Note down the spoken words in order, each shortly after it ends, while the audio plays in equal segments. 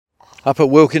Up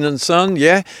at Wilkin and Son,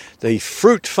 yeah, the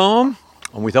fruit farm.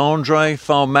 I'm with Andre,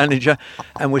 farm manager,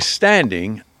 and we're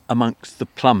standing amongst the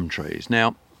plum trees.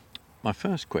 Now, my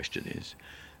first question is,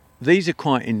 these are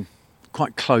quite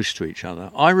close to each other.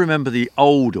 I remember the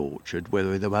old orchard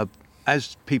where they were,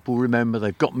 as people remember,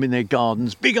 they've got them in their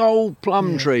gardens, big old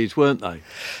plum trees, weren't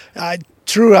they?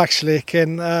 True, actually,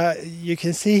 Ken. You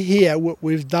can see here what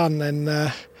we've done,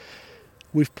 and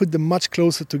we've put them much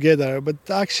closer together, but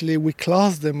actually we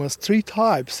class them as three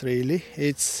types, really.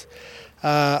 It's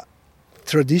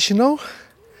traditional,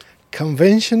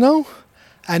 conventional,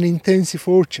 and intensive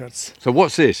orchards. So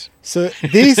what's this? So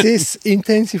this is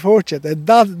intensive orchard. And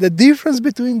the difference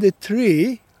between the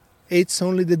three, it's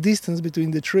only the distance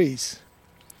between the trees.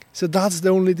 So that's the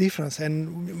only difference.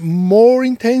 And more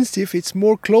intensive, it's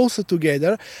more closer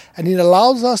together, and it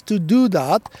allows us to do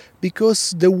that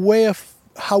because the way of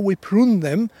how we prune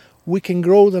them, we can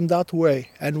grow them that way,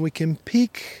 and we can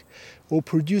pick or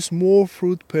produce more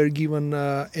fruit per given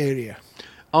area.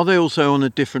 Are they also on a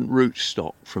different root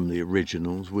stock from the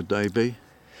originals, would they be?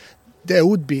 There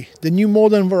would be. The new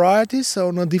modern varieties are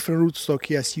on a different root stock,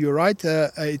 yes, you're right.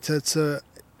 The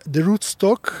root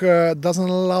stock doesn't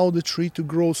allow the tree to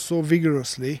grow so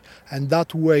vigorously, and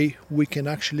that way we can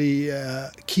actually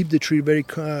keep the tree very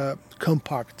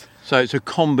compact. So it's a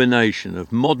combination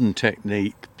of modern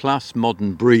technique plus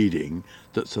modern breeding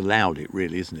that's allowed it,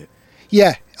 really, isn't it?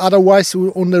 Yeah, otherwise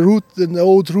on the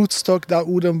old root stock, that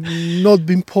would have not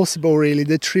been possible, really.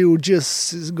 The tree would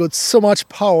just got so much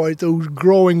power, it will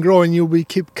grow and grow, and you'll be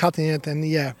keep cutting it,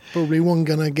 and probably won't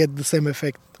gonna get the same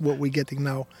effect what we're getting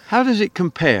now. How does it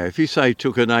compare? If you say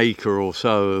took an acre or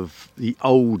so of the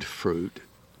old fruit,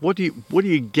 what do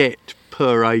you get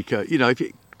per acre? You know, if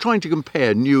you're trying to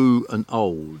compare new and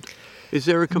old, is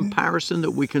there a comparison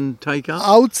that we can take up?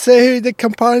 I would say the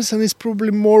comparison is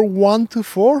probably more 1 to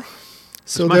 4.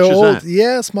 So as much as that?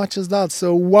 Yeah, as much as that.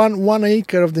 So one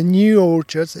acre of the new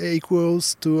orchards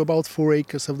equals to about 4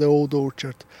 acres of the old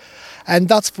orchard. And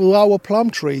that's for our plum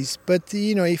trees. But,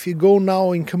 if you go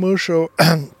now in commercial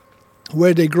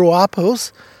where they grow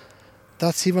apples,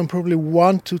 that's even probably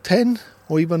 1 to 10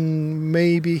 or even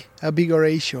maybe a bigger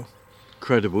ratio.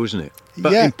 Incredible, isn't it?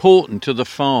 But important to the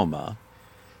farmer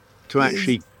to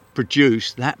actually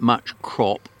produce that much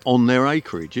crop on their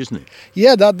acreage, isn't it?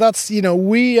 Yeah, that's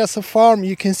we as a farm,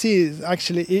 you can see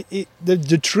actually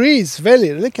the tree is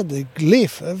look at the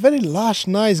leaf, a very lush,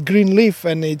 nice green leaf,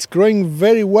 and it's growing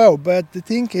very well. But the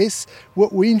thing is,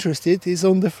 what we're interested is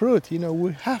on the fruit.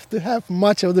 We have to have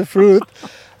much of the fruit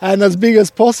and as big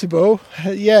as possible.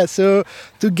 So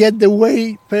to get the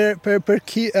weight per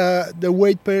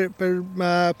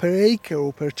acre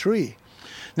or per tree.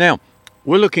 Now,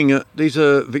 we're looking at, these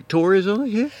are Victorias, are they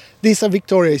here? These are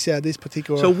Victorias, this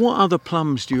particular. So what other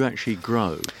plums do you actually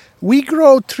grow? We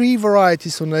grow 3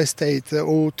 varieties on the estate,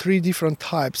 or 3 different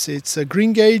types. It's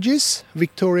Green Gages,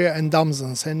 Victoria and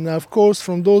Damsons. And of course,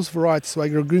 from those varieties,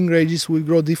 like Green Gages, we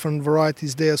grow different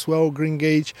varieties there as well. Green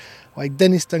Gage, like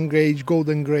Denniston Gage,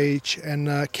 Golden Gage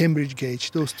and Cambridge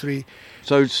Gage, those 3.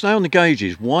 So stay on the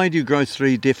gages. Why do you grow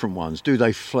 3 different ones? Do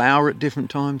they flower at different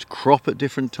times, crop at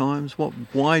different times?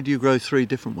 Why do you grow 3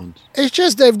 different ones? It's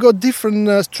just they've got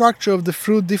different structure of the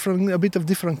fruit, a bit of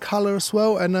different color as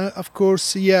well, and of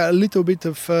course, a little bit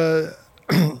of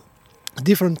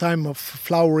different time of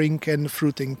flowering and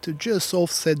fruiting to just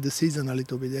offset the season a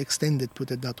little bit, extend it,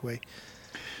 put it that way.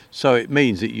 So it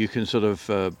means that you can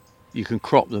you can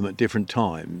crop them at different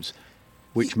times,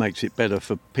 which makes it better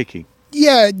for picking.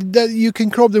 Yeah, you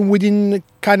can crop them within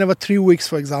kind of 3 weeks,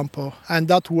 for example, and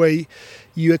that way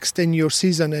you extend your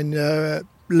season and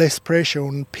less pressure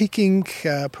on picking,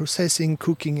 processing,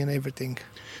 cooking and everything.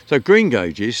 So Green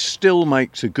Gages still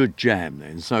makes a good jam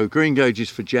then. So Green Gages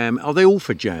for jam, are they all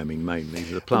for jamming mainly,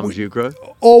 the plums you grow?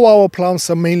 All our plums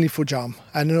are mainly for jam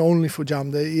and only for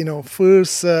jam.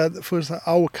 First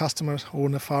our customers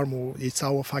on the farm, it's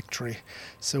our factory.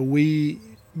 So we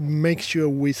make sure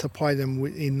we supply them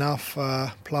with enough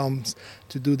plums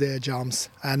to do their jams.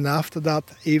 And after that,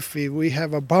 if we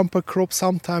have a bumper crop,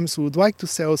 sometimes we would like to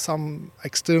sell some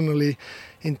externally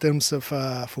in terms of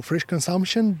for fresh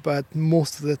consumption, but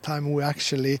most of the time we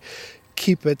actually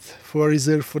keep it for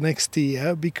reserve for next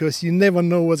year because you never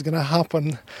know what's going to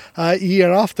happen a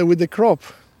year after with the crop.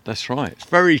 That's right. It's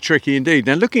very tricky indeed.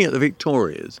 Now, looking at the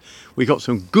Victorias, we got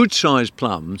some good-sized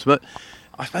plums, but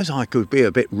I suppose I could be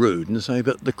a bit rude and say,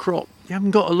 but the crop, you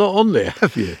haven't got a lot on there,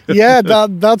 have you? Yeah,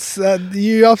 that's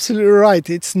you're absolutely right.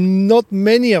 It's not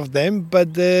many of them,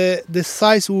 but the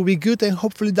size will be good, and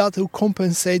hopefully that will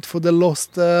compensate for the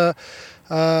lost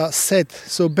set.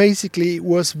 So basically, it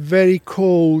was very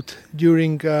cold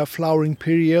during flowering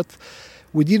period.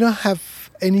 We didn't have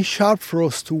any sharp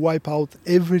frost to wipe out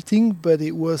everything, but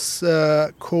it was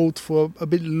cold for a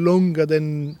bit longer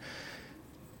than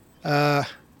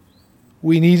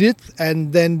we needed,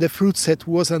 and then the fruit set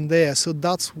wasn't there. So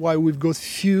that's why we've got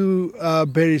few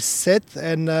berries set,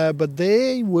 and but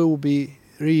they will be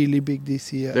really big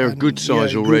this year. They're a good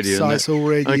size already. Good size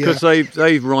already. Because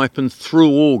they've ripened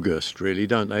through August, really,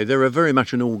 don't they? They're very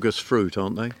much an August fruit,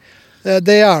 aren't they?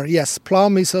 They are, yes.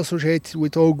 Plum is associated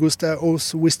with August.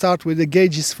 Also, we start with the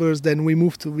gauges first, then we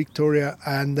move to Victoria,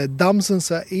 and the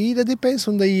damsons either depends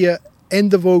on the year,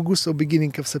 end of August or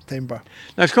beginning of September.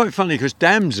 Now it's quite funny because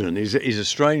damson is a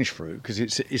strange fruit because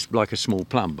it's like a small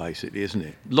plum basically, isn't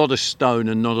it? A lot of stone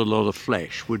and not a lot of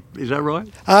flesh. Is that right?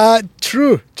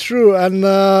 True. And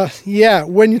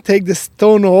when you take the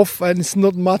stone off, and it's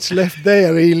not much left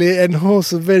there really, and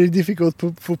also very difficult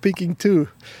for picking too.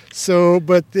 So,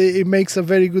 but it makes a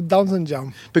very good damson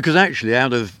jam. Because actually,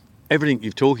 out of everything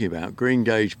you're talking about, green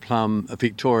gage, plum, a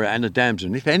Victoria and a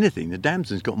damson, if anything, the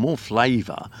damson's got more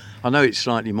flavour. I know it's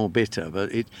slightly more bitter,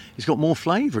 but it's got more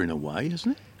flavour in a way,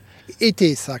 hasn't it? It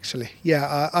is actually,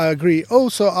 yeah, I agree.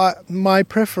 Also, my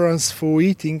preference for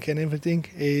eating and everything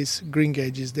is green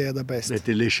gages. They're the best. They're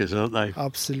delicious, aren't they?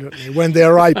 Absolutely, when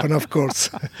they're ripen, of course.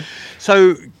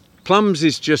 So, plums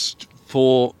is just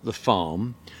for the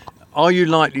farm. Are you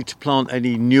likely to plant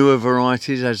any newer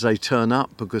varieties as they turn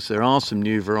up? Because there are some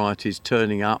new varieties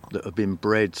turning up that have been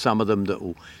bred, some of them that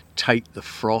will take the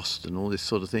frost and all this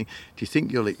sort of thing. Do you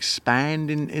think you'll expand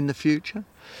in the future?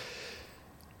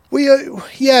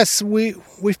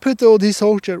 We've put all this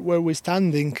orchard where we're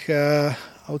standing, I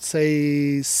would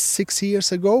say 6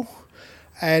 years ago.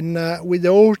 And with the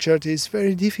orchard, it's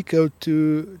very difficult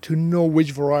to know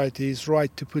which variety is right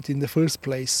to put in the first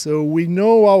place. So we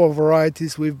know our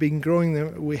varieties, we've been growing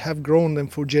them, we have grown them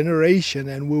for generation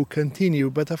and will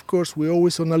continue. But of course, we're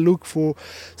always on a look for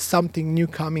something new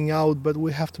coming out, but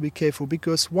we have to be careful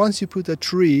because once you put a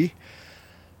tree,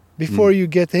 before you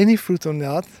get any fruit on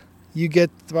that, you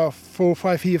get about 4 or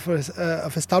 5 years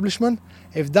of establishment.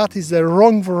 If that is the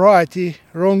wrong variety,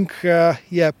 wrong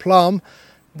plum,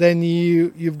 then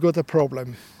you've got a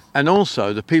problem. And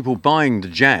also, the people buying the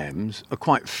jams are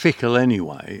quite fickle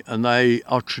anyway, and they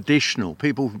are traditional.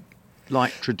 People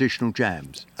like traditional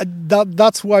jams.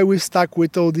 That's why we stuck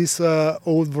with all these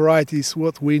old varieties,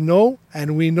 what we know,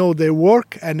 and we know they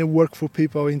work, and they work for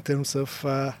people in terms of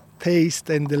taste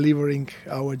and delivering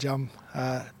our jam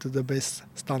to the best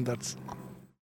standards.